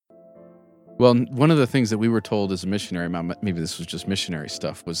Well, one of the things that we were told as a missionary, maybe this was just missionary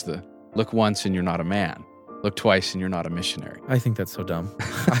stuff, was the look once and you're not a man. Look twice and you're not a missionary. I think that's so dumb.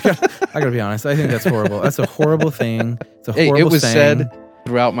 I gotta be honest. I think that's horrible. That's a horrible thing. It's a horrible It was saying. said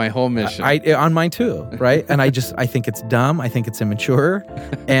throughout my whole mission. On mine too, right? And I think it's dumb. I think it's immature,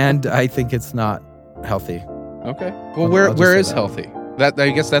 and I think it's not healthy. Okay. Well, I'll where is just say that. healthy? I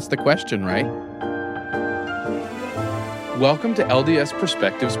guess that's the question, right? Welcome to LDS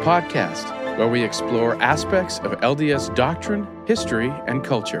Perspectives Podcast, where we explore aspects of LDS doctrine, history, and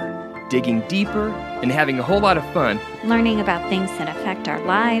culture. Digging deeper and having a whole lot of fun. Learning about things that affect our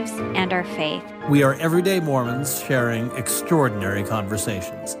lives and our faith. We are everyday Mormons sharing extraordinary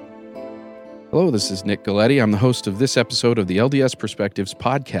conversations. Hello, this is Nick Galletti. I'm the host of this episode of the LDS Perspectives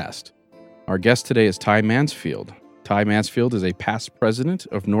Podcast. Our guest today is Ty Mansfield. Ty Mansfield is a past president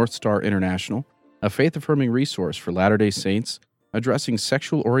of North Star International, a faith-affirming resource for Latter-day Saints addressing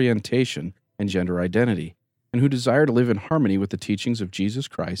sexual orientation and gender identity, and who desire to live in harmony with the teachings of Jesus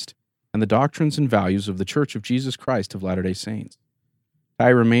Christ and the doctrines and values of the Church of Jesus Christ of Latter-day Saints. Ty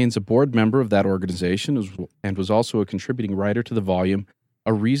remains a board member of that organization and was also a contributing writer to the volume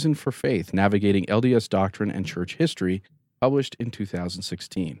A Reason for Faith, Navigating LDS Doctrine and Church History, published in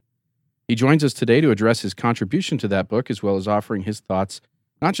 2016. He joins us today to address his contribution to that book, as well as offering his thoughts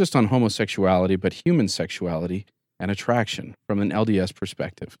not just on homosexuality, but human sexuality and attraction from an LDS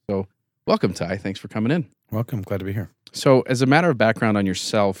perspective. So, welcome, Ty. Thanks for coming in. Welcome. Glad to be here. So, as a matter of background on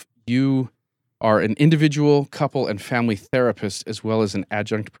yourself, you are an individual, couple, and family therapist, as well as an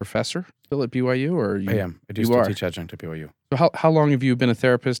adjunct professor still at BYU, or I am. I do you still are? teach adjunct at BYU. So how long have you been a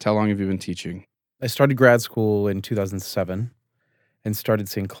therapist? How long have you been teaching? I started grad school in 2007 and started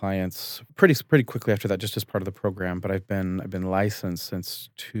seeing clients pretty quickly after that, just as part of the program. But I've been licensed since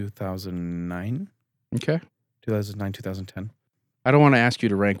 2009, Okay. 2010. I don't want to ask you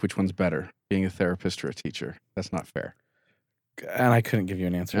to rank which one's better, being a therapist or a teacher. That's not fair. And I couldn't give you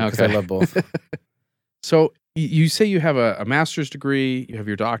an answer because Okay. I love both. So you say you have a master's degree, you have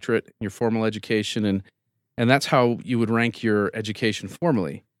your doctorate, your formal education, and that's how you would rank your education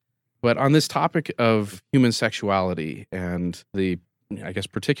formally. But on this topic of human sexuality and I guess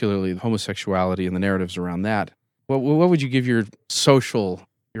particularly homosexuality and the narratives around that, what would you give your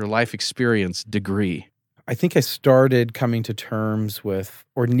life experience degree? I think I started coming to terms with,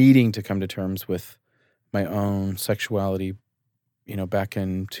 or needing to come to terms with, my own sexuality, back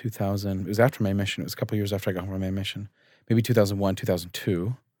in 2000. It was after my mission. It was a couple of years after I got home from my mission, maybe 2001,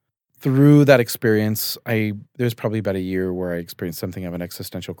 2002. Through that experience, there's probably about a year where I experienced something of an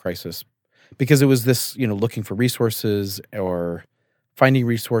existential crisis, because it was this, looking for resources or finding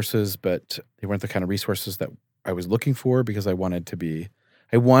resources, but they weren't the kind of resources that I was looking for, because I wanted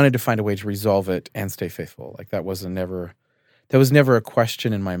to find a way to resolve it and stay faithful. Like that was never a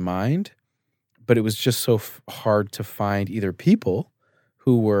question in my mind, but it was just so hard to find either people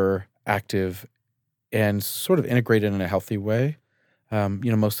who were active and sort of integrated in a healthy way.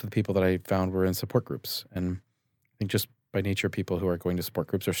 Most of the people that I found were in support groups, and I think just by nature, people who are going to support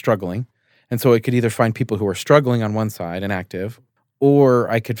groups are struggling. And so I could either find people who are struggling on one side and active, or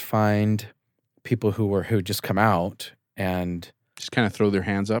I could find people who just come out and Just kind of throw their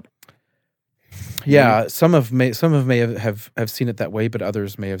hands up? yeah, some may have seen it that way, but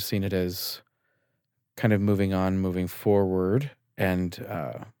others may have seen it as kind of moving forward, and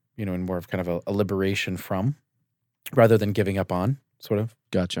in more of kind of a liberation from, rather than giving up on, sort of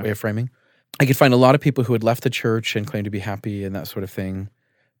Gotcha. way of framing. I could find a lot of people who had left the church and claimed to be happy and that sort of thing,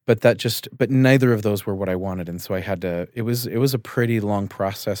 but neither of those were what I wanted, and so I had to. It was a pretty long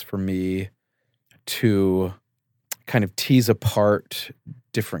process for me to kind of tease apart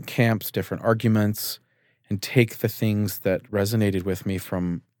different camps, different arguments, and take the things that resonated with me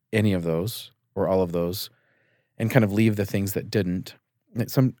from any of those or all of those, and kind of leave the things that didn't.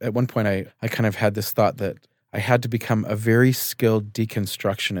 At one point, I kind of had this thought that I had to become a very skilled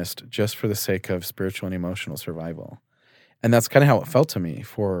deconstructionist just for the sake of spiritual and emotional survival. And that's kind of how it felt to me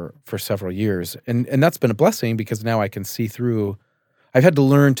for several years. And that's been a blessing, because now I can see through. I've had to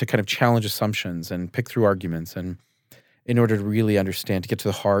learn to kind of challenge assumptions and pick through arguments, and in order to really understand, to get to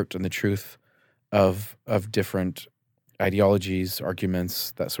the heart and the truth of different ideologies,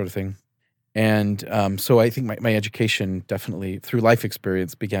 arguments, that sort of thing. And so I think my education definitely, through life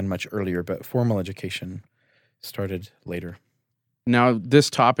experience, began much earlier, but formal education started later. Now, this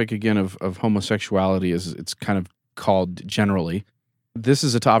topic, again, of homosexuality, it's kind of called generally. This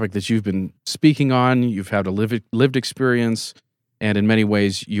is a topic that you've been speaking on. You've had a lived experience, and in many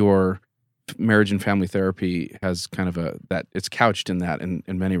ways, your marriage and family therapy has kind of that it's couched in that in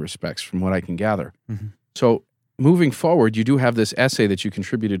many respects, from what I can gather. Mm-hmm. So moving forward, you do have this essay that you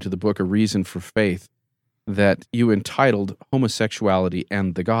contributed to the book, A Reason for Faith, that you entitled Homosexuality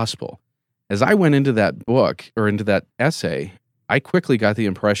and the Gospel. As I went into that book, or into that essay, I quickly got the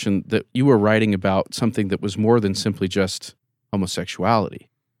impression that you were writing about something that was more than simply just homosexuality,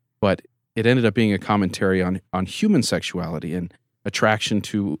 but it ended up being a commentary on human sexuality and attraction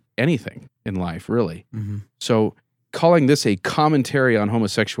to anything in life, really. Mm-hmm. So calling this a commentary on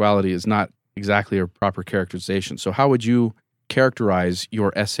homosexuality is not exactly a proper characterization. So how would you characterize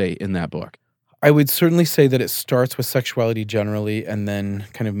your essay in that book? I would certainly say that it starts with sexuality generally and then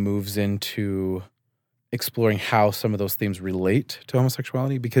kind of moves into exploring how some of those themes relate to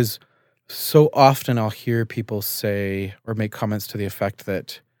homosexuality, because so often I'll hear people say or make comments to the effect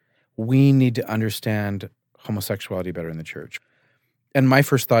that we need to understand homosexuality better in the church. And my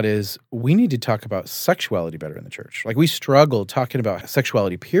first thought is we need to talk about sexuality better in the church. Like, we struggle talking about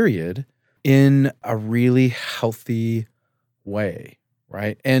sexuality, period, in a really healthy way,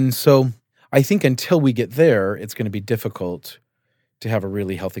 right? And so I think until we get there, it's going to be difficult to have a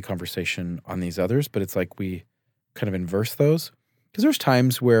really healthy conversation on these others, but it's like we kind of inverse those. Because there's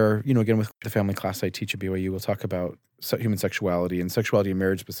times where, again, with the family class I teach at BYU, we'll talk about human sexuality and sexuality in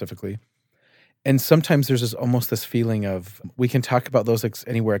marriage specifically. And sometimes there's almost this feeling of we can talk about those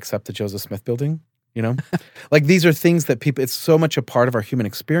anywhere except the Joseph Smith building, Like, these are things that it's so much a part of our human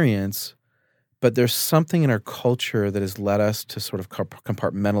experience, but there's something in our culture that has led us to sort of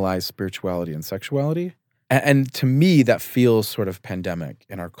compartmentalize spirituality and sexuality. And to me, that feels sort of pandemic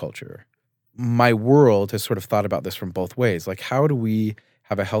in our culture. My world has sort of thought about this from both ways. Like, how do we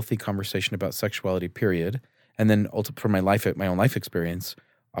have a healthy conversation about sexuality, period? And then from my own life experience,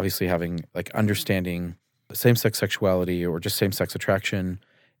 obviously having understanding same-sex sexuality or just same-sex attraction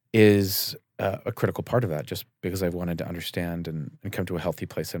is a critical part of that, just because I've wanted to understand and come to a healthy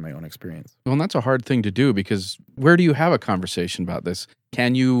place in my own experience. Well, and that's a hard thing to do, because where do you have a conversation about this?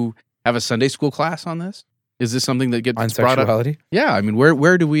 Can you have a Sunday school class on this? Is this something that gets on brought sexuality? up? Yeah, I mean,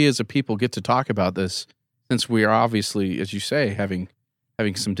 where do we as a people get to talk about this, since we are obviously, as you say, having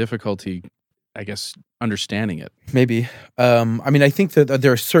some difficulty, I guess, understanding it? Maybe. I think that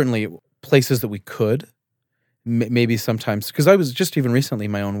there are certainly places that we could. Maybe sometimes, because I was just even recently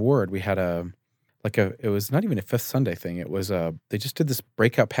in my own ward, we had it was not even a Fifth Sunday thing. It was they just did this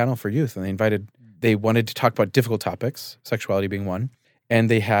breakout panel for youth, and they wanted to talk about difficult topics, sexuality being one. And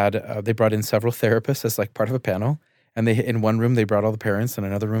they brought in several therapists as part of a panel. And in one room, they brought all the parents. In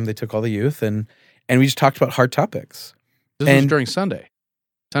another room, they took all the youth. And we just talked about hard topics. This was during Sunday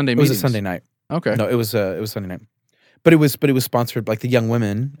meetings? It was a Sunday night. Okay. No, it was Sunday night. But it was sponsored, the young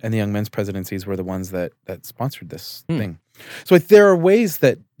women and the young men's presidencies were the ones that sponsored this thing. So there are ways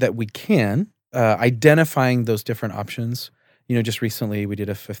that we can, identifying those different options. Just recently we did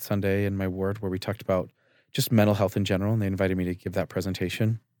a Fifth Sunday in my ward where we talked about just mental health in general, and they invited me to give that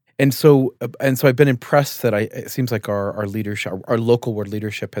presentation. And so I've been impressed that it seems like our leadership, our local ward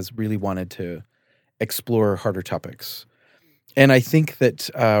leadership, has really wanted to explore harder topics. And I think that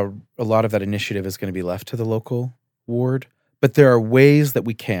a lot of that initiative is going to be left to the local ward, but there are ways that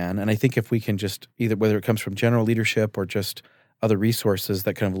we can, and I think if we can just either, whether it comes from general leadership or just other resources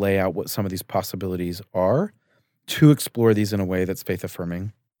that kind of lay out what some of these possibilities are, to explore these in a way that's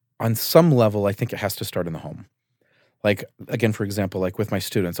faith-affirming. On some level, I think it has to start in the home. Again, for example, with my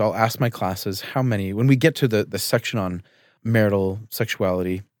students, I'll ask my classes how many, when we get to the section on marital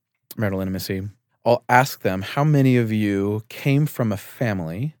sexuality, marital intimacy, I'll ask them, how many of you came from a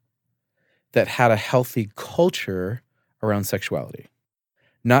family that had a healthy culture around sexuality?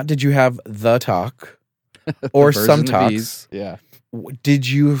 Not did you have the talk or some talks. Yeah. Did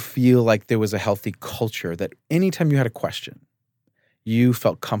you feel like there was a healthy culture that anytime you had a question, you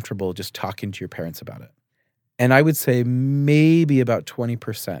felt comfortable just talking to your parents about it? And I would say maybe about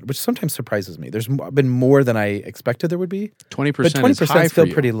 20%, which sometimes surprises me. There's been more than I expected there would be. 20% but 20% is high is still for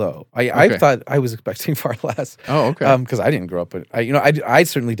you. pretty low. I thought I was expecting far less. Oh, okay. Because I didn't grow up with, I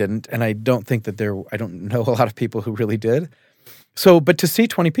certainly didn't, and I don't think that I don't know a lot of people who really did. So, but to see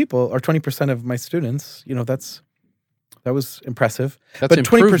 20 people or 20% of my students, that was impressive. That's but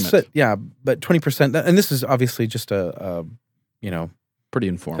improvement. 20%, yeah, but 20%, and this is obviously just pretty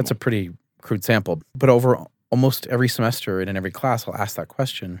informal. That's a pretty crude sample. But over almost every semester and in every class, I'll ask that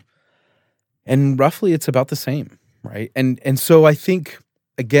question. And roughly it's about the same, right? And so I think,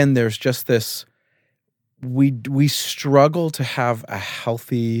 again, there's just this, we struggle to have a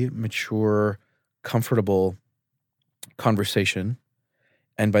healthy, mature, comfortable conversation.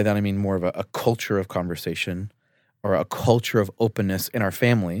 And by that I mean more of a culture of conversation or a culture of openness in our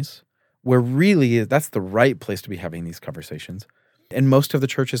families, where really that's the right place to be having these conversations. And most of the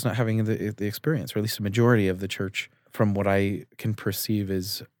church is not having the experience, or at least a majority of the church, from what I can perceive,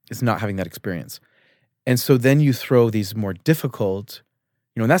 is not having that experience. And so then you throw these more difficult,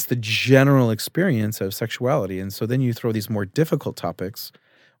 and that's the general experience of sexuality. And so then you throw these more difficult topics,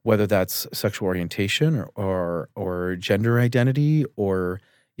 whether that's sexual orientation or gender identity or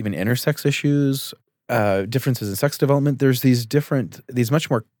even intersex issues, differences in sex development. There's these much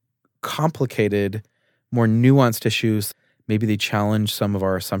more complicated, more nuanced issues. Maybe they challenge some of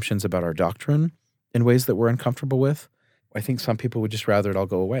our assumptions about our doctrine in ways that we're uncomfortable with. I think some people would just rather it all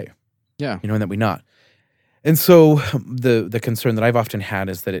go away. Yeah. And that we not. And so the concern that I've often had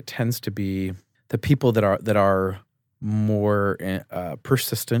is that it tends to be the people that are more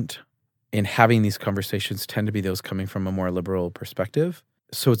persistent in having these conversations tend to be those coming from a more liberal perspective.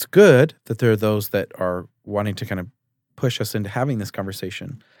 So it's good that there are those that are wanting to kind of push us into having this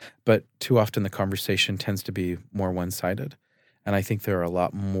conversation, but too often the conversation tends to be more one-sided. And I think there are a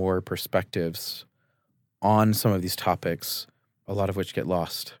lot more perspectives on some of these topics, a lot of which get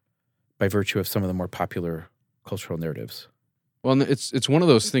lost by virtue of some of the more popular cultural narratives. Well, and it's one of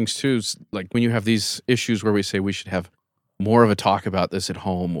those things too, like when you have these issues where we say we should have more of a talk about this at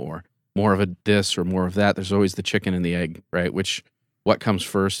home, or more of a this or more of that, there's always the chicken and the egg, right? What comes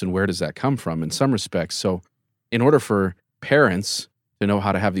first and where does that come from in some respects? So in order for parents to know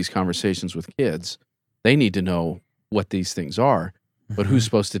how to have these conversations with kids, they need to know what these things are, but who's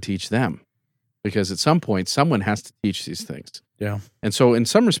supposed to teach them? Because at some point, someone has to teach these things. Yeah. And so in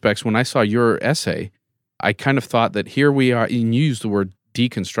some respects, when I saw your essay, I kind of thought that here we are, and you used the word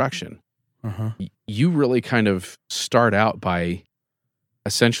deconstruction. You really kind of start out by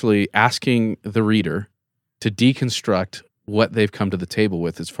essentially asking the reader to deconstruct what they've come to the table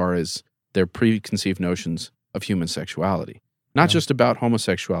with as far as their preconceived notions of human sexuality. Not just about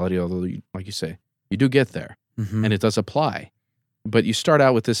homosexuality, although, like you say, you do get there, and it does apply. But you start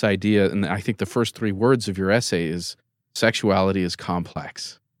out with this idea, and I think the first 3 words of your essay is sexuality is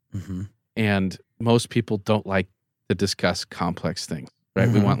complex. And most people don't like to discuss complex things, right?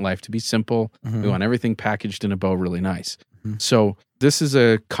 We want life to be simple. We want everything packaged in a bow really nice. So this is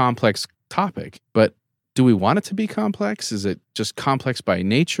a complex topic, but do we want it to be complex? Is it just complex by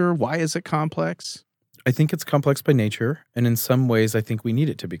nature? Why is it complex? I think it's complex by nature, and in some ways, I think we need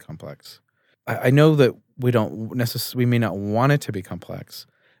it to be complex. I know that we may not want it to be complex,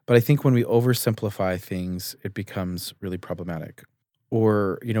 but I think when we oversimplify things, it becomes really problematic.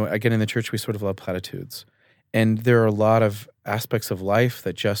 Or, again, in the church, we sort of love platitudes, and there are a lot of aspects of life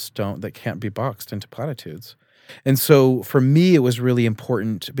that that can't be boxed into platitudes. And so for me, it was really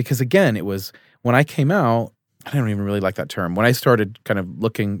important because, again, it was when I came out, I don't even really like that term. When I started kind of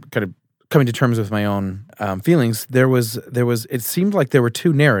coming to terms with my own feelings, it seemed like there were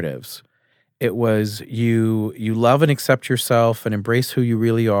 2 narratives. It was you love and accept yourself and embrace who you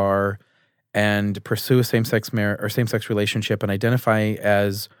really are and pursue a same-sex same-sex relationship and identify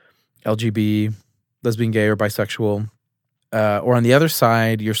as LGBT, lesbian, gay, or bisexual. Or on the other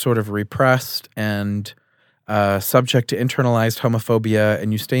side, you're sort of repressed and subject to internalized homophobia,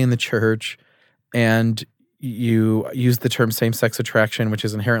 and you stay in the church and you use the term same-sex attraction, which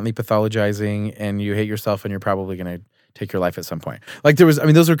is inherently pathologizing, and you hate yourself, and you're probably going to take your life at some point. Like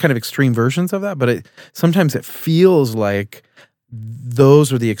those are kind of extreme versions of that, but sometimes it feels like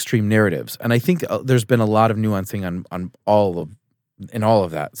those are the extreme narratives. And I think there's been a lot of nuancing in all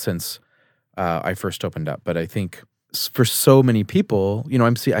of that since I first opened up. But I think for so many people,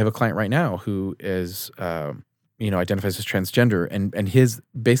 I have a client right now who is, identifies as transgender, and his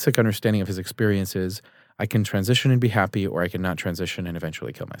basic understanding of his experience is, I can transition and be happy, or I can not transition and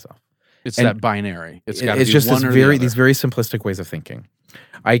eventually kill myself. It's that binary. It's got to be just one or the other. These very simplistic ways of thinking.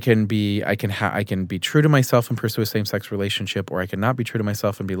 I can be true to myself and pursue a same-sex relationship, or I can not be true to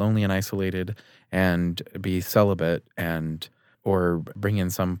myself and be lonely and isolated and be celibate or bring in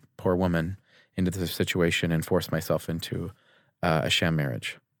some poor woman into this situation and force myself into a sham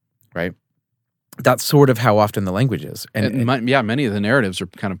marriage, right? That's sort of how often the language is. And many of the narratives are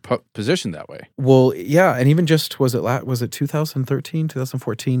kind of positioned that way. Well, yeah, and even just, was it 2013,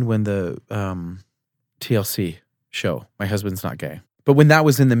 2014 when the TLC show, My Husband's Not Gay. But when that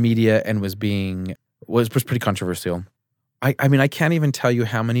was in the media and was pretty controversial. I mean, I can't even tell you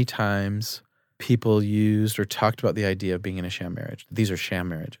how many times people used or talked about the idea of being in a sham marriage. These are sham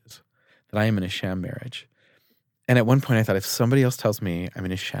marriages. That I am in a sham marriage. And at one point I thought, if somebody else tells me I'm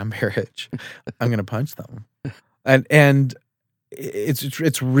in a sham marriage, I'm going to punch them. And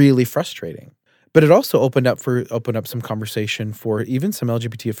it's really frustrating. But it also opened up some conversation for even some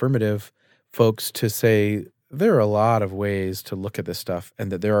LGBT affirmative folks to say there are a lot of ways to look at this stuff,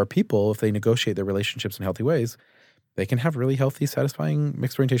 and that there are people, if they negotiate their relationships in healthy ways, they can have really healthy, satisfying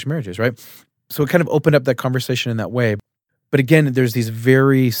mixed orientation marriages, right? So it kind of opened up that conversation in that way. But again, there's these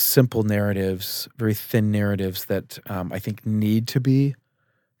very simple narratives, very thin narratives that I think need to be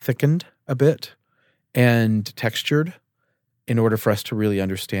thickened a bit and textured in order for us to really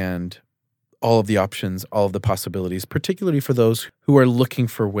understand all of the options, all of the possibilities, particularly for those who are looking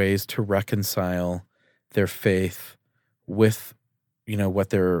for ways to reconcile their faith with, what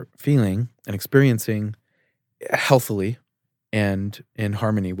they're feeling and experiencing healthily and in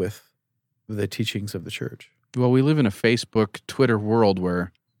harmony with the teachings of the church. Well, we live in a Facebook, Twitter world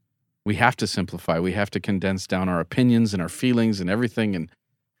where we have to simplify. We have to condense down our opinions and our feelings and everything. And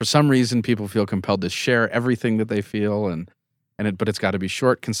for some reason, people feel compelled to share everything that they feel, but it's got to be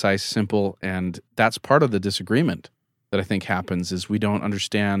short, concise, simple. And that's part of the disagreement that I think happens is we don't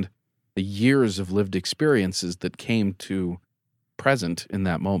understand the years of lived experiences that came to present in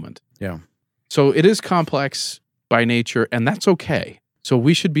that moment. Yeah. So it is complex by nature, and that's okay. So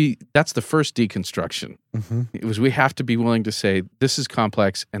that's the first deconstruction. Mm-hmm. It was, we have to be willing to say, this is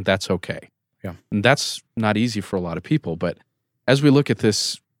complex, and that's okay. Yeah. And that's not easy for a lot of people. But as we look at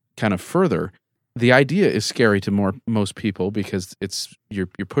this kind of further, the idea is scary to most people because you're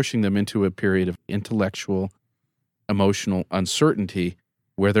pushing them into a period of intellectual, emotional uncertainty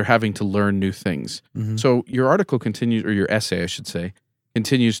where they're having to learn new things. Mm-hmm. So your article continues, or your essay, I should say,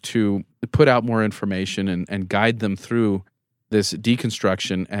 continues to put out more information and guide them through this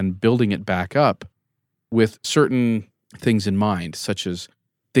deconstruction and building it back up with certain things in mind, such as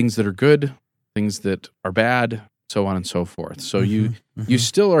things that are good, things that are bad, so on and so forth. So you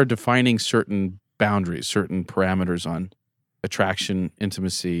still are defining certain boundaries, certain parameters on attraction,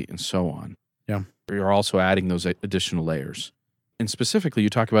 intimacy, and so on. Yeah. You're also adding those additional layers. And specifically, you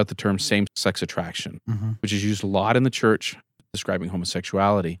talk about the term same-sex attraction, which is used a lot in the church describing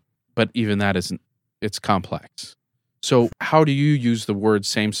homosexuality, but even that it's complex. So how do you use the word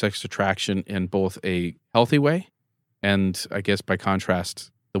same-sex attraction in both a healthy way and, I guess, by contrast,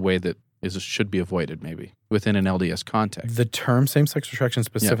 the way that should be avoided maybe within an LDS context? The term same-sex attraction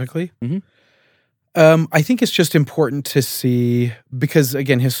specifically? Yeah. Mm-hmm. I think it's just important to see, because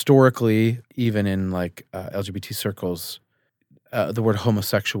again, historically, even in LGBT circles, the word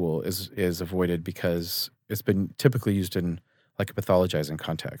homosexual is avoided because it's been typically used in a pathologizing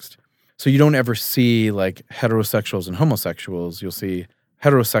context. So you don't ever see heterosexuals and homosexuals. You'll see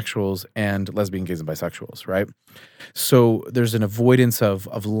heterosexuals and lesbian, gays, and bisexuals, right? So there's an avoidance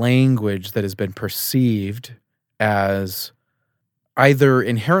of language that has been perceived as either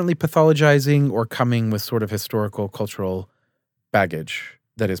inherently pathologizing or coming with sort of historical, cultural baggage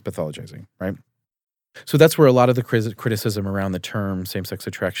that is pathologizing, right? So that's where a lot of the criticism around the term same-sex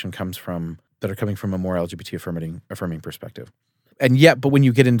attraction comes from, that are coming from a more LGBT affirming perspective. And yet, but when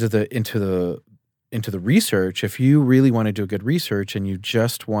you get into the research, if you really want to do good research and you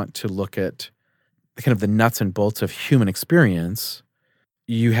just want to look at kind of the nuts and bolts of human experience,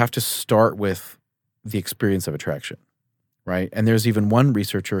 you have to start with the experience of attraction, right? And there's even one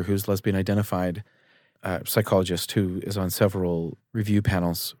researcher who's lesbian identified, psychologist who is on several review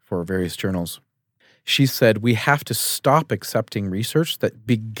panels for various journals. She said, we have to stop accepting research that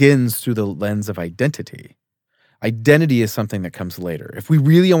begins through the lens of identity. Identity is something that comes later. If we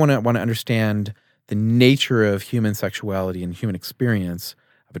really want to understand the nature of human sexuality and human experience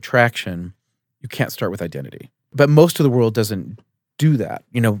of attraction, you can't start with identity. But most of the world doesn't do that.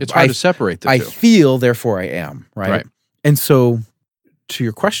 It's hard to separate the two. I feel, therefore I am, right? And so to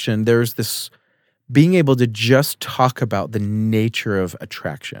your question, there's this being able to just talk about the nature of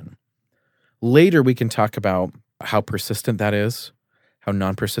attraction. Later, we can talk about how persistent that is, how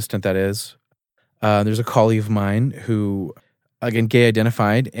non-persistent that is. There's a colleague of mine who, again, gay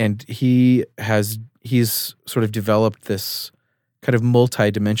identified, and he's sort of developed this kind of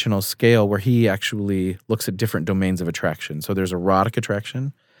multi-dimensional scale where he actually looks at different domains of attraction. So there's erotic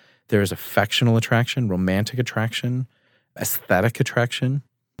attraction, there's affectional attraction, romantic attraction, aesthetic attraction.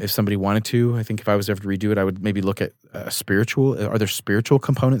 If somebody wanted to, I think if I was ever to redo it, I would maybe look at spiritual. Are there spiritual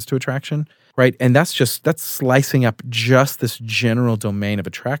components to attraction? Right? And that's slicing up just this general domain of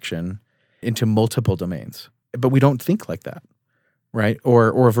attraction into multiple domains. But we don't think like that, right?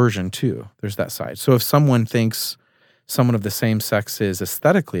 Or aversion too. There's that side. So if someone thinks someone of the same sex is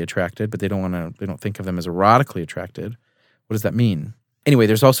aesthetically attracted, but they don't think of them as erotically attracted, what does that mean? Anyway,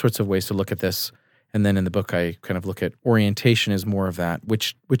 there's all sorts of ways to look at this. And then in the book, I kind of look at orientation as more of that.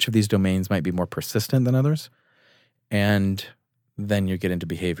 Which of these domains might be more persistent than others? And then you get into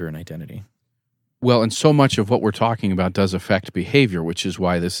behavior and identity. Well, and so much of what we're talking about does affect behavior, which is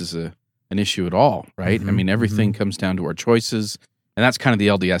why this is an issue at all, right? Mm-hmm, I mean, everything comes down to our choices, And that's kind of the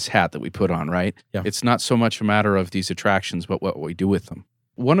LDS hat that we put on, right? Yeah. It's not so much a matter of these attractions, but what we do with them.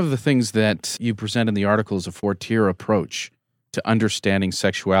 One of the things that you present in the article is a 4-tier approach to understanding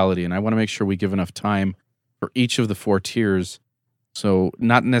sexuality. And I want to make sure we give enough time for each of the 4 tiers. So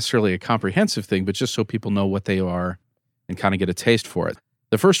not necessarily a comprehensive thing, but just so people know what they are and kind of get a taste for it.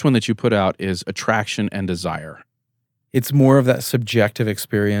 The first one that you put out is attraction and desire. It's more of that subjective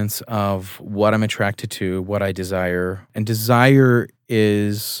experience of what I'm attracted to, what I desire. And desire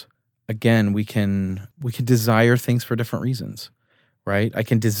is, again, we can desire things for different reasons, right? I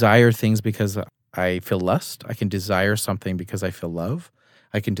can desire things because I feel lust. I can desire something because I feel love.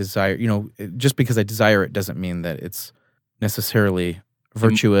 I can desire, just because I desire it doesn't mean that it's necessarily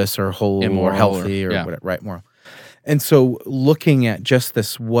virtuous or whole immoral or healthy or yeah. whatever, right? Moral. And so looking at just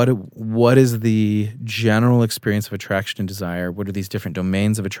this, what is the general experience of attraction and desire? What are these different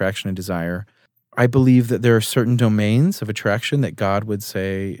domains of attraction and desire? I believe that there are certain domains of attraction that God would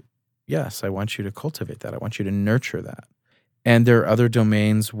say, yes, I want you to cultivate that. I want you to nurture that. And there are other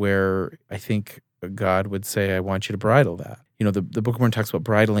domains where I think God would say, I want you to bridle that. The Book of Mormon talks about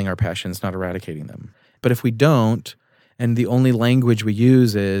bridling our passions, not eradicating them. But if we don't, and the only language we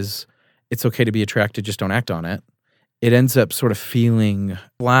use is, it's okay to be attracted, just don't act on it, it ends up sort of feeling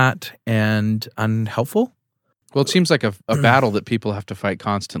flat and unhelpful. Well, it seems like a battle that people have to fight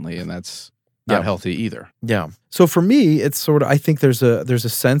constantly, and that's not healthy either. Yeah. So for me, it's sort of, I think there's a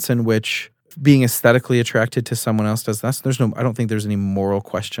sense in which being aesthetically attracted to someone else does that. I don't think there's any moral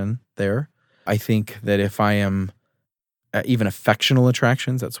question there. I think that if I am even affectional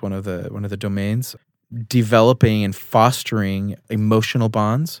attractions, that's one of the domains, developing and fostering emotional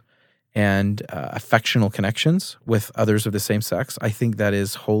bonds and affectional connections with others of the same sex, I think that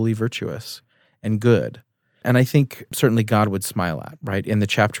is wholly virtuous and good. And I think certainly God would smile at, right? In the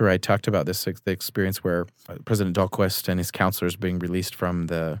chapter I talked about this, the experience where President Dahlquist and his counselors being released from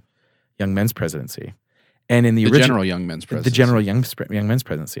the Young Men's Presidency. And in the General Young Men's Presidency. The General Young Men's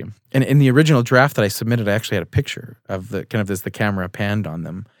Presidency. And in the original draft that I submitted, I actually had a picture of the camera panned on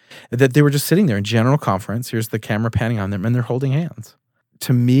them, that they were just sitting there in general conference. Here's the camera panning on them, and they're holding hands.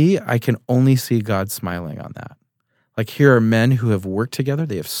 To me, I can only see God smiling on that. Like, here are men who have worked together,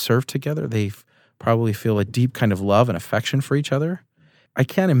 they have served together, they probably feel a deep kind of love and affection for each other. I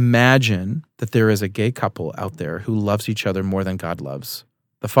can't imagine that there is a gay couple out there who loves each other more than God loves.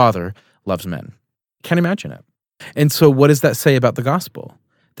 The Father loves men. Can't imagine it. And so what does that say about the gospel?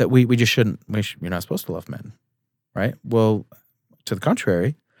 That we just shouldn't, you're not supposed to love men, right? Well, to the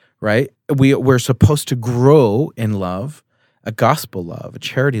contrary, right? We're supposed to grow in love, a gospel love, a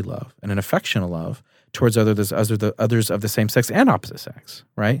charity love, and an affectional love towards others of the same sex and opposite sex,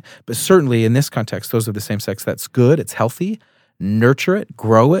 right? But certainly in this context, those of the same sex, that's good, it's healthy, nurture it,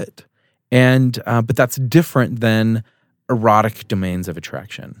 grow it, and but that's different than erotic domains of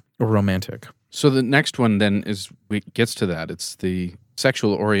attraction or romantic. So the next one then gets to that. It's the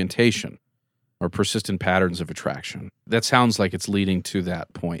sexual orientation or persistent patterns of attraction. That sounds like it's leading to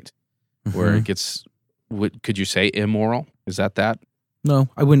that point where it gets, could you say immoral? Is that? No,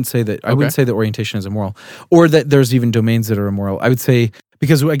 I wouldn't say that. Okay. I wouldn't say that orientation is immoral, or that there's even domains that are immoral. I would say,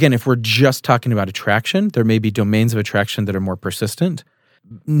 because again, if we're just talking about attraction, there may be domains of attraction that are more persistent,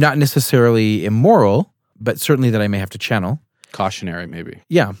 not necessarily immoral, but certainly that I may have to channel. Cautionary, maybe.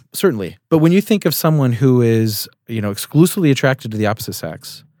 Yeah, certainly. But when you think of someone who is, exclusively attracted to the opposite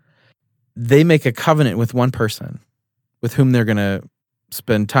sex, they make a covenant with one person with whom they're going to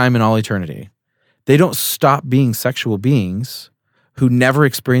spend time in all eternity. They don't stop being sexual beings who never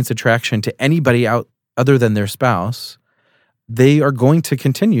experience attraction to anybody out other than their spouse. They are going to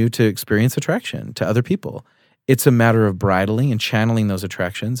continue to experience attraction to other people. It's a matter of bridling and channeling those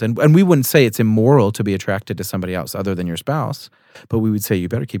attractions. And we wouldn't say it's immoral to be attracted to somebody else other than your spouse, but we would say you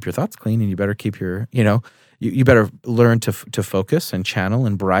better keep your thoughts clean and you better keep your, you better learn to focus and channel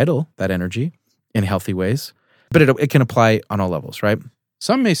and bridle that energy in healthy ways. But it can apply on all levels, right?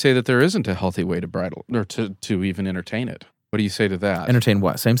 Some may say that there isn't a healthy way to bridle or to even entertain it. What do you say to that? Entertain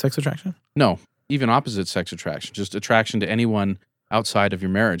what? Same-sex attraction? No, even opposite-sex attraction. Just attraction to anyone outside of your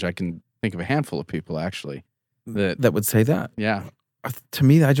marriage. I can think of a handful of people, actually. That would say that. Yeah. To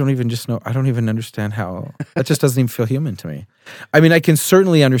me, I don't even understand how, that just doesn't even feel human to me. I mean, I can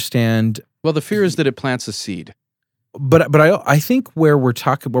certainly understand. Well, the fear is that it plants a seed. But I think what we're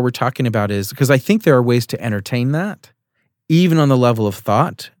talking about is, because I think there are ways to entertain that, even on the level of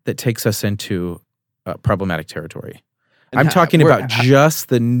thought, that takes us into problematic territory. And I'm talking about just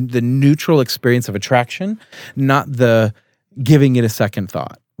the neutral experience of attraction, not the giving it a second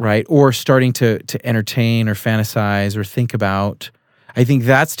thought, right? Or starting to entertain or fantasize or think about. I think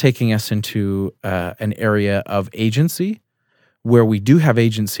that's taking us into an area of agency where we do have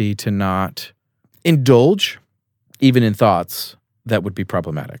agency to not indulge even in thoughts that would be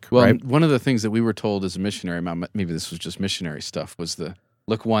problematic. Well, right? one of the things that we were told as a missionary, maybe this was just missionary stuff, was the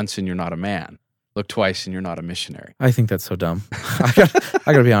look once and you're not a man. Look twice and you're not a missionary. I think that's so dumb. I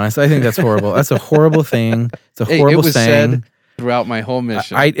gotta be honest. I think that's horrible. That's a horrible thing. It's a horrible it was saying. said throughout my whole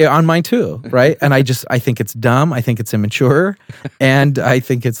mission. On mine too, right? And I think it's dumb. I think it's immature, and I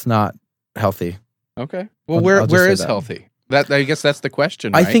think it's not healthy. Okay. Well, I'll where just say is that. healthy? I guess that's the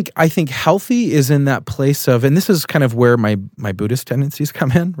question, right? I think healthy is in that place of, and this is kind of where my Buddhist tendencies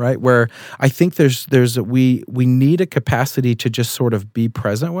come in, right? Where I think we need a capacity to just sort of be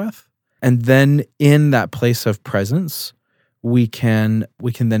present with, and then in that place of presence, we can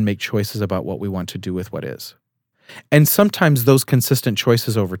then make choices about what we want to do with what is. And sometimes those consistent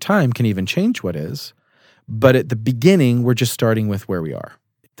choices over time can even change what is, but at the beginning, we're just starting with where we are.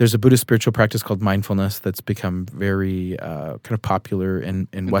 There's a Buddhist spiritual practice called mindfulness that's become very kind of popular in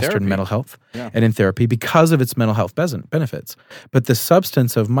Western therapy. mental health Yeah. and in therapy because of its mental health benefits. But the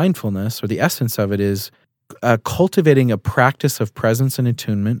substance of mindfulness, or the essence of it, is cultivating a practice of presence and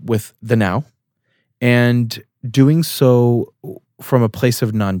attunement with the now, and doing so from a place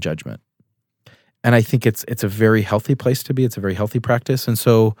of non-judgment. And I think it's a very healthy place to be. It's a very healthy practice. And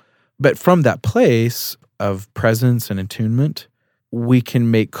so, but from that place of presence and attunement, we can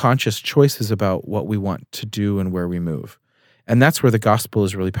make conscious choices about what we want to do and where we move. And that's where the gospel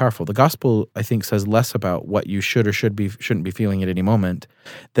is really powerful. The gospel, I think, says less about what you should or shouldn't be feeling at any moment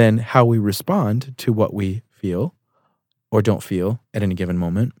than how we respond to what we feel or don't feel at any given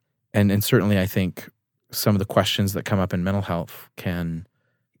moment. And certainly, I think some of the questions that come up in mental health can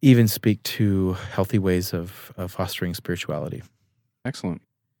even speak to healthy ways of fostering spirituality. Excellent.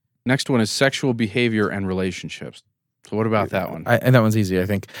 Next one is sexual behavior and relationships. So what about that one? And that one's easy, I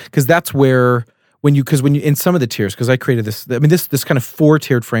think, because that's where when you in some of the tiers, because I created this. I mean, this kind of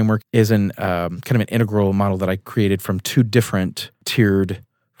 4-tiered framework is kind of an integral model that I created from 2 different tiered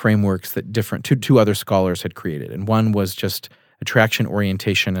frameworks that two other scholars had created, and one was just attraction,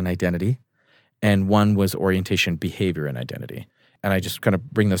 orientation, and identity, and one was orientation, behavior, and identity. And I just kind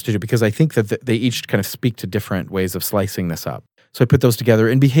of bring those two because I think that they each kind of speak to different ways of slicing this up. So I put those together.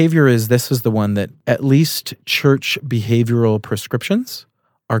 And behavior this is the one that at least church behavioral prescriptions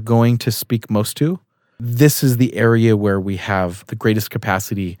are going to speak most to. This is the area where we have the greatest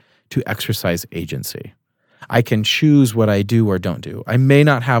capacity to exercise agency. I can choose what I do or don't do. I may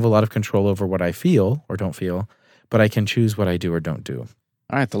not have a lot of control over what I feel or don't feel, but I can choose what I do or don't do.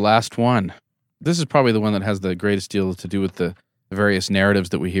 All right, the last one. This is probably the one that has the greatest deal to do with the various narratives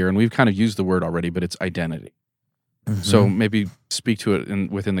that we hear. And we've kind of used the word already, but it's identity. Mm-hmm. So maybe speak to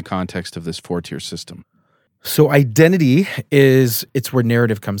it within the context of this 4-tier system. So identity it's where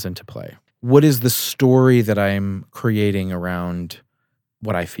narrative comes into play. What is the story that I'm creating around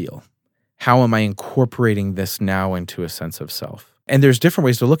what I feel? How am I incorporating this now into a sense of self? And there's different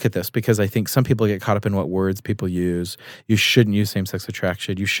ways to look at this because I think some people get caught up in what words people use. You shouldn't use same-sex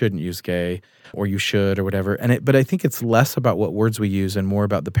attraction. You shouldn't use gay, or you should, or whatever. But I think it's less about what words we use and more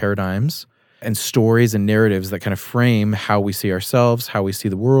about the paradigms and stories and narratives that kind of frame how we see ourselves, how we see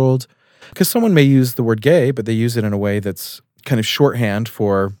the world. Because someone may use the word gay, but they use it in a way that's kind of shorthand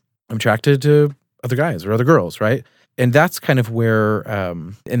for I'm attracted to other guys or other girls, right? And that's kind of where,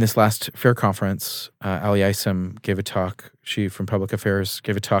 in this last fair conference, Ali Isom gave a talk. She, from Public Affairs,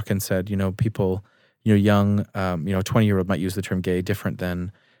 gave a talk and said, people, young, a 20-year-old might use the term gay different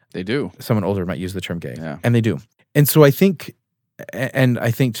than they do. Someone older might use the term gay. Yeah. And they do. And so I think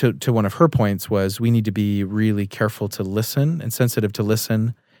to one of her points was we need to be really careful to listen and sensitive to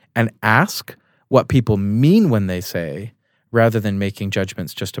listen and ask what people mean when they say, rather than making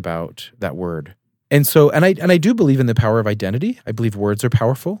judgments just about that word. And so, and I do believe in the power of identity. I believe words are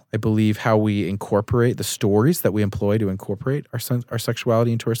powerful. I believe how we incorporate the stories that we employ to incorporate our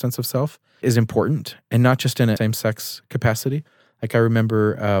sexuality into our sense of self is important, and not just in a same-sex capacity. Like I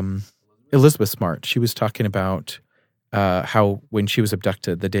remember Elizabeth Smart. She was talking about how when she was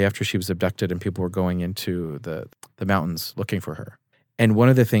abducted, the day after she was abducted, and people were going into the mountains looking for her. And one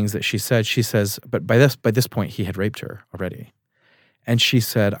of the things that she says, but by this point he had raped her already. And she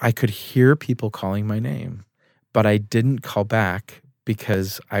said, I could hear people calling my name, but I didn't call back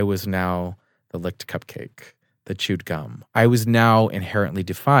because I was now the licked cupcake, the chewed gum. I was now inherently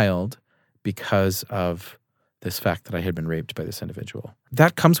defiled because of this fact that I had been raped by this individual.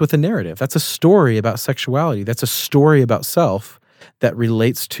 That comes with a narrative. That's a story about sexuality. That's a story about self that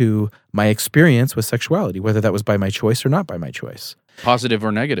relates to my experience with sexuality, whether that was by my choice or not by my choice. Positive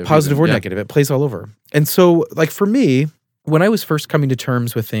or negative. Positive or negative. It plays all over. And so, like for me, when I was first coming to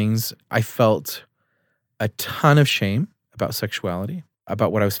terms with things, I felt a ton of shame about sexuality,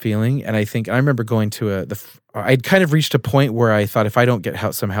 about what I was feeling. And I remember going to I'd kind of reached a point where I thought if I don't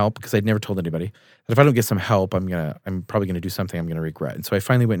get some help, because I'd never told anybody, that if I don't get some help, I'm probably going to do something I'm going to regret. And so I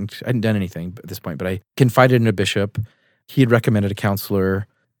finally went and I hadn't done anything at this point, but I confided in a bishop. He had recommended a counselor.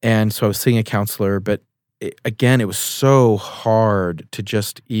 And so I was seeing a counselor, but it was so hard to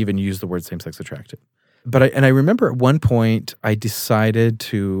just even use the word same-sex attracted. But I remember at one point I decided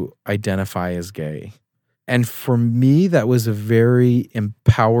to identify as gay. And for me, that was a very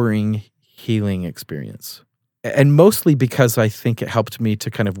empowering, healing experience. And mostly because I think it helped me to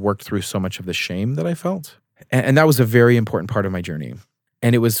kind of work through so much of the shame that I felt. And that was a very important part of my journey.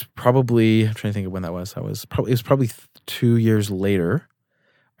 And it was probably, I'm trying to think of when that was. It was probably 2 years later.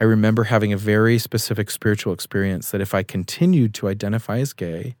 I remember having a very specific spiritual experience that if I continued to identify as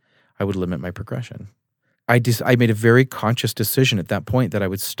gay, I would limit my progression. I made a very conscious decision at that point that I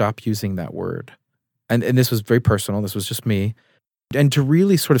would stop using that word. And this was very personal. This was just me. And to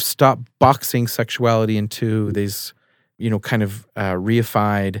really sort of stop boxing sexuality into these, kind of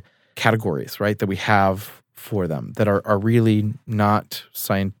reified categories, right, that we have for them that are really not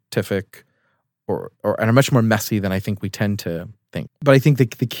scientific and are much more messy than I think we tend to think. But I think the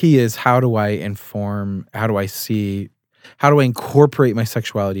key is how do I incorporate my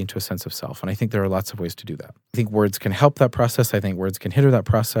sexuality into a sense of self? And I think there are lots of ways to do that. I think words can help that process. I think words can hinder that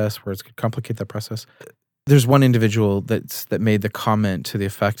process. Words can complicate that process. There's one individual that made the comment to the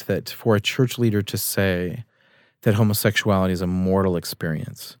effect that for a church leader to say that homosexuality is a mortal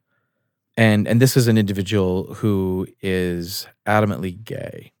experience, and this is an individual who is adamantly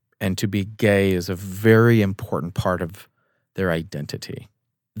gay, and to be gay is a very important part of their identity.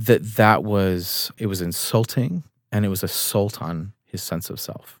 It was insulting, and it was assault on his sense of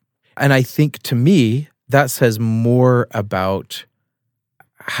self. And I think to me, that says more about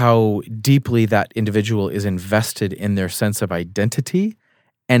how deeply that individual is invested in their sense of identity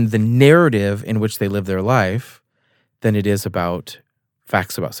and the narrative in which they live their life than it is about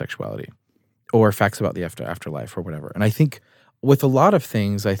facts about sexuality or facts about the afterlife or whatever. And I think with a lot of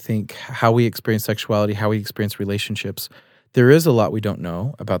things, I think how we experience sexuality, how we experience relationships, there is a lot we don't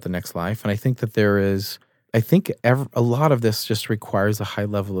know about the next life. And I think that a lot of this just requires a high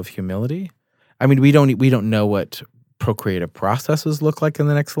level of humility. I mean, we don't know what procreative processes look like in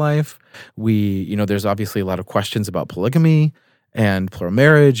the next life. There's obviously a lot of questions about polygamy and plural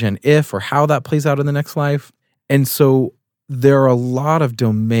marriage and if or how that plays out in the next life. And so there are a lot of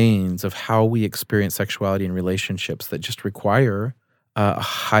domains of how we experience sexuality and relationships that just require a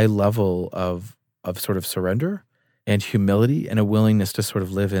high level of sort of surrender and humility and a willingness to sort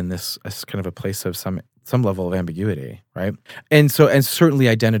of live in this as kind of a place of some level of ambiguity, right? And certainly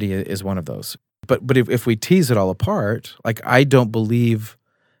identity is one of those. But if we tease it all apart, like I don't believe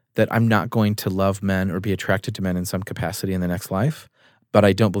that I'm not going to love men or be attracted to men in some capacity in the next life, but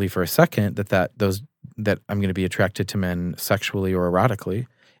I don't believe for a second that I'm going to be attracted to men sexually or erotically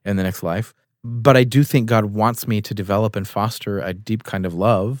in the next life. But I do think God wants me to develop and foster a deep kind of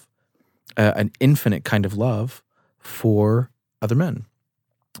love, an infinite kind of love for other men.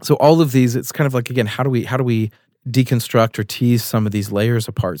 So all of these, it's kind of like, again, how do we deconstruct or tease some of these layers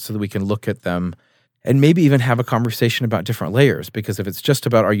apart so that we can look at them and maybe even have a conversation about different layers? Because if it's just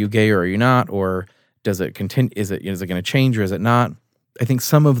about are you gay or are you not, or does it continue? Is it going to change or is it not? I think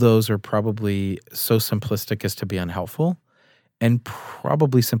some of those are probably so simplistic as to be unhelpful, and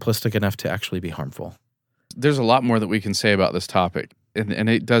probably simplistic enough to actually be harmful. There's a lot more that we can say about this topic, and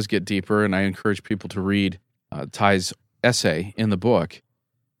it does get deeper, and I encourage people to read Ty's essay in the book.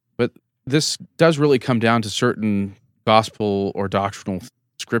 But this does really come down to certain gospel or doctrinal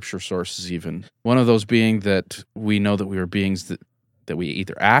scripture sources even. One of those being that we know that we are beings that we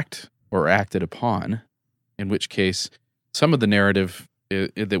either act or are acted upon, in which case some of the narrative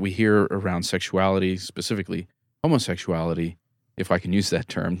that we hear around sexuality, specifically homosexuality, if I can use that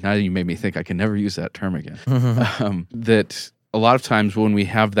term. Now you made me think I can never use that term again. That a lot of times when we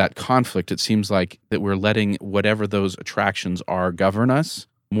have that conflict, it seems like that we're letting whatever those attractions are govern us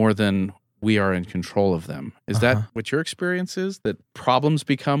more than we are in control of them. Is that what your experience is? That problems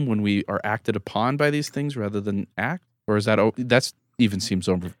become when we are acted upon by these things rather than act? Or is that's even seems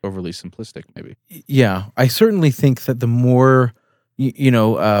overly simplistic maybe? Yeah, I certainly think that the more,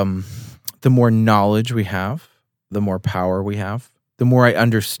 the more knowledge we have, the more power we have, the more I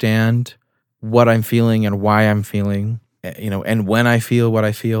understand what I'm feeling and why I'm feeling, and when I feel what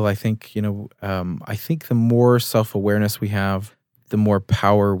I feel. I think, I think the more self-awareness we have, the more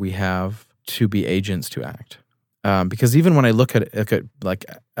power we have to be agents to act. Because even when I look at like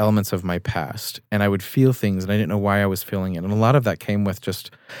elements of my past, and I would feel things and I didn't know why I was feeling it, and a lot of that came with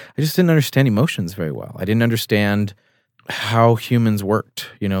I just didn't understand emotions very well. I didn't understand how humans worked,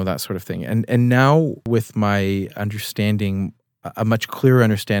 that sort of thing. And now with my understanding, a much clearer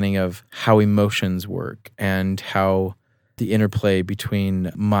understanding of how emotions work and how the interplay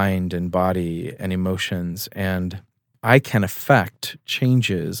between mind and body and emotions, and I can affect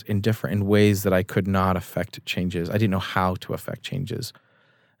changes in ways that I could not affect changes. I didn't know how to affect changes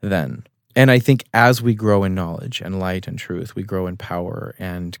then. And I think as we grow in knowledge and light and truth, we grow in power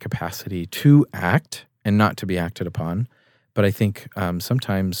and capacity to act and not to be acted upon. But I think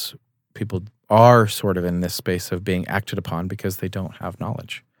sometimes people are sort of in this space of being acted upon because they don't have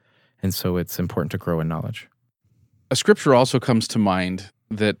knowledge. And so it's important to grow in knowledge. A scripture also comes to mind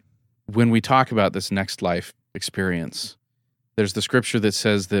that when we talk about this next life experience, there's the scripture that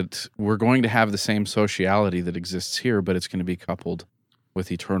says that we're going to have the same sociality that exists here, but it's going to be coupled with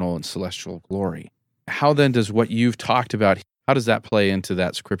eternal and celestial glory. How then does what you've talked about, how does that play into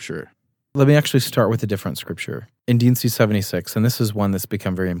that scripture? Let me actually start with a different scripture. In D&C 76, and this is one that's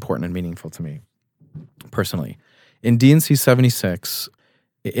become very important and meaningful to me personally. In D&C 76,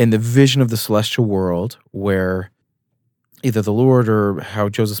 in the vision of the celestial world, where either the Lord or how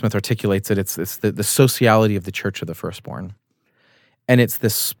Joseph Smith articulates it, it's the sociality of the church of the firstborn. And it's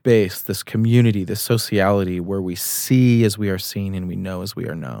this space, this community, this sociality where we see as we are seen and we know as we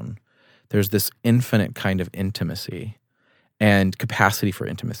are known. There's this infinite kind of intimacy and capacity for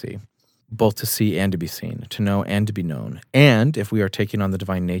intimacy, both to see and to be seen, to know and to be known. And if we are taking on the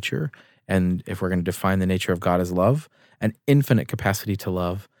divine nature, and if we're going to define the nature of God as love, an infinite capacity to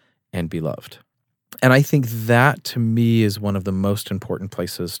love and be loved. And I think that, to me, is one of the most important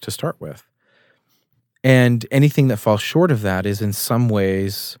places to start with. And anything that falls short of that is in some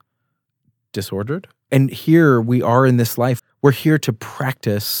ways disordered. And here we are in this life. We're here to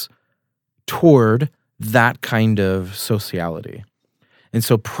practice toward that kind of sociality. And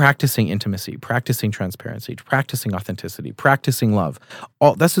so practicing intimacy, practicing transparency, practicing authenticity, practicing love,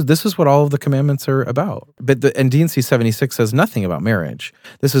 this is what all of the commandments are about. And D&C 76 says nothing about marriage.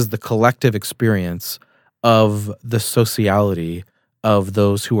 This is the collective experience of the sociality of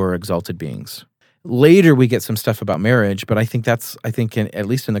those who are exalted beings. Later, we get some stuff about marriage, but I think at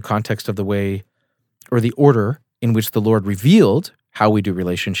least in the context of the way or the order in which the Lord revealed how we do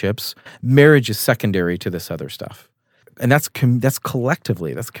relationships, marriage is secondary to this other stuff. And that's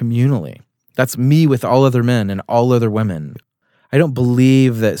collectively, that's communally. That's me with all other men and all other women. I don't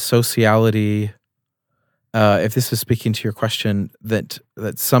believe that sociality, if this is speaking to your question, that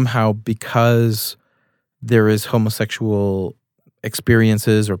somehow because there is homosexual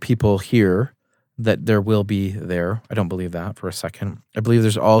experiences or people here, that there will be there. I don't believe that for a second. I believe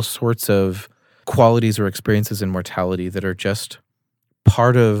there's all sorts of qualities or experiences in mortality that are just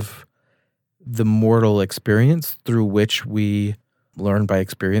part of the mortal experience through which we learn by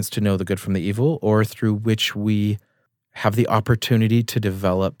experience to know the good from the evil, or through which we have the opportunity to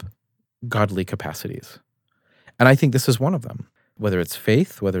develop godly capacities. And I think this is one of them. Whether it's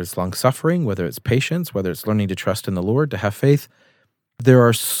faith, whether it's long-suffering, whether it's patience, whether it's learning to trust in the Lord, to have faith, there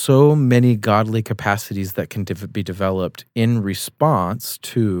are so many godly capacities that can be developed in response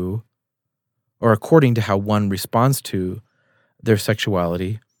to, or according to how one responds to their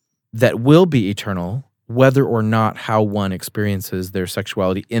sexuality, that will be eternal, whether or not how one experiences their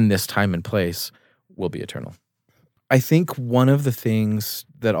sexuality in this time and place will be eternal. I think one of the things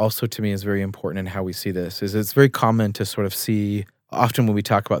that also to me is very important in how we see this is it's very common to sort of see, often when we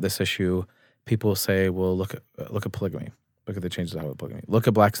talk about this issue, people will say, well, look at polygamy. Look at the changes of polygamy. Look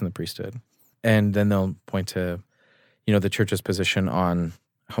at blacks in the priesthood. And then they'll point to, the church's position on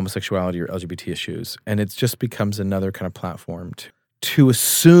homosexuality or LGBT issues. And it just becomes another kind of platform to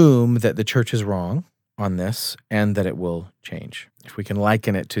assume that the church is wrong on this and that it will change, if we can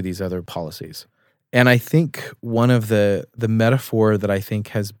liken it to these other policies. And I think one of the metaphor that I think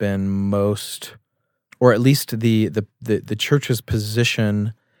has been most, or at least the church's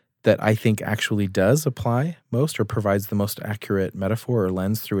position that I think actually does apply most or provides the most accurate metaphor or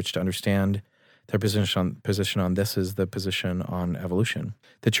lens through which to understand their position on this is the position on evolution.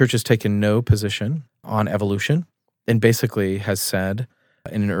 The church has taken no position on evolution and basically has said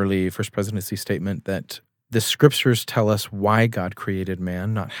in an early First Presidency statement that the scriptures tell us why God created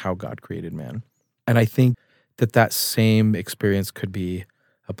man, not how God created man. And I think that same experience could be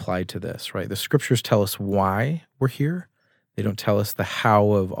applied to this, right? The scriptures tell us why we're here. They don't tell us the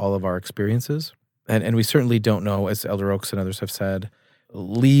how of all of our experiences. And we certainly don't know, as Elder Oaks and others have said,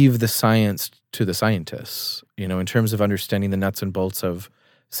 leave the science to the scientists, in terms of understanding the nuts and bolts of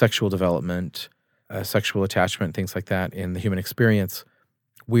sexual development, sexual attachment, things like that in the human experience.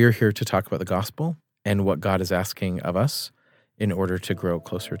 We're here to talk about the gospel and what God is asking of us in order to grow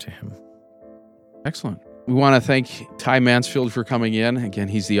closer to Him. Excellent. We want to thank Ty Mansfield for coming in. Again,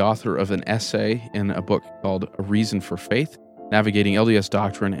 he's the author of an essay in a book called A Reason for Faith, Navigating LDS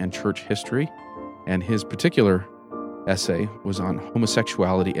Doctrine and Church History. And his particular essay was on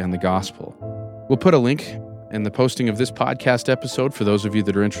homosexuality and the gospel. We'll put a link in the posting of this podcast episode for those of you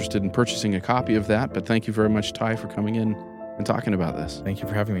that are interested in purchasing a copy of that. But thank you very much, Ty, for coming in and talking about this. Thank you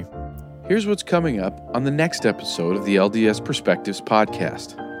for having me. Here's what's coming up on the next episode of the LDS Perspectives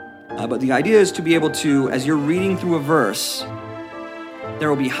podcast. But the idea is to be able to, as you're reading through a verse, there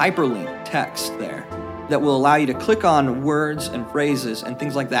will be hyperlink text there that will allow you to click on words and phrases and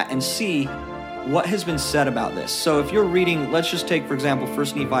things like that and see what has been said about this. So if you're reading, let's just take, for example, 1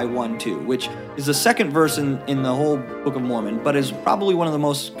 Nephi 1:2, which is the second verse in the whole Book of Mormon, but is probably one of the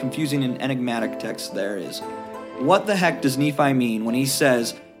most confusing and enigmatic texts there is. What the heck does Nephi mean when he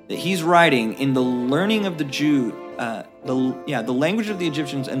says that he's writing in the learning of the Jew, the language of the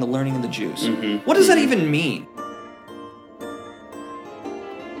Egyptians and the learning of the Jews? What does that even mean?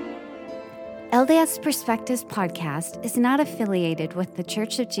 LDS Perspectives podcast is not affiliated with the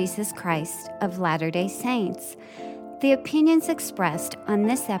Church of Jesus Christ of Latter-day Saints. The opinions expressed on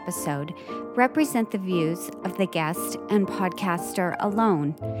this episode represent the views of the guest and podcaster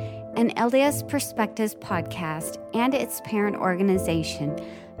alone. An LDS Perspectives podcast and its parent organization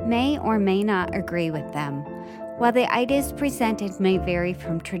may or may not agree with them. While the ideas presented may vary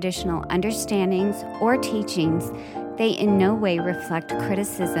from traditional understandings or teachings, they in no way reflect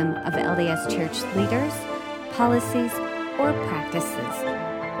criticism of LDS Church leaders, policies, or practices.